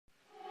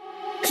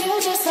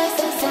just like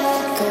the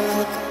bad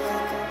girl.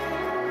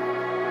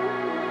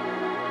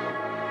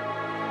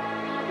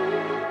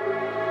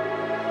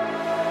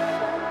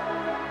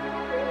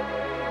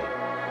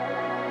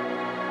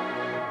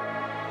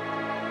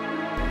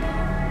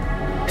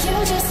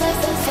 You're just like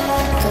the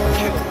bad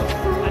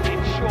girl. And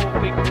ensure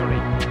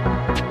victory.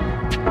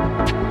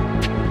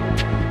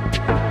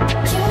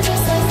 You're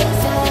just like the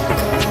bad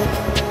girl.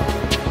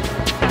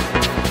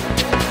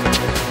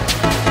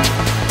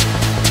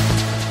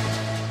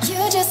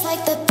 You're just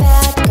like the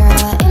bad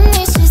girl. In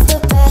me she's the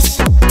best.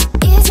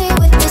 Easy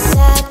with the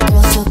sad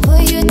girl. She'll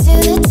put you to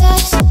the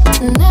test.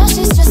 Now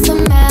she's just a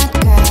mad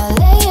girl,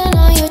 laying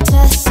on your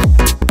chest.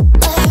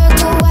 Let her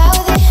go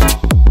out with it.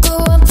 Go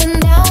up and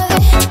down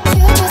with it.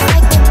 You're just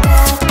like the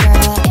bad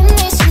girl. In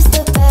me she's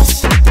the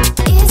best.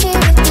 Easy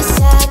with the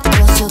sad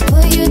girl. She'll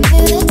put you to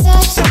the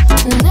test.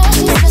 Now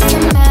she's just a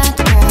mad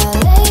girl,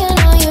 laying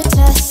on your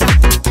chest.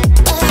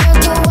 Let her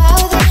go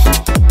out with it.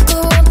 Go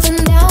up and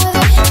down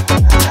with it.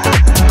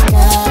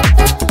 Girl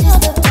is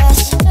the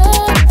best. Go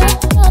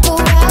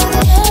out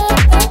with it.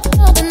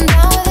 Up and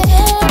down with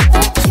it.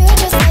 You're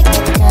just like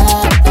the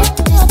girl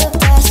is the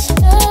best.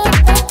 Go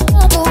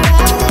out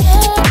with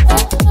it.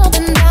 Up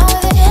and down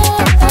with it.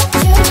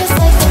 You're just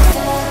like the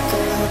bad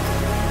girl.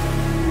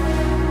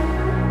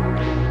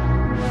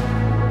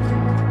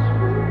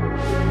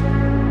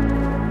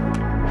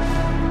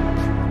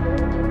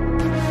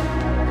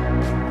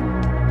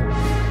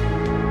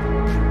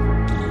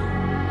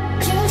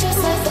 You're just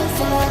like the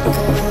bad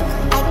girl.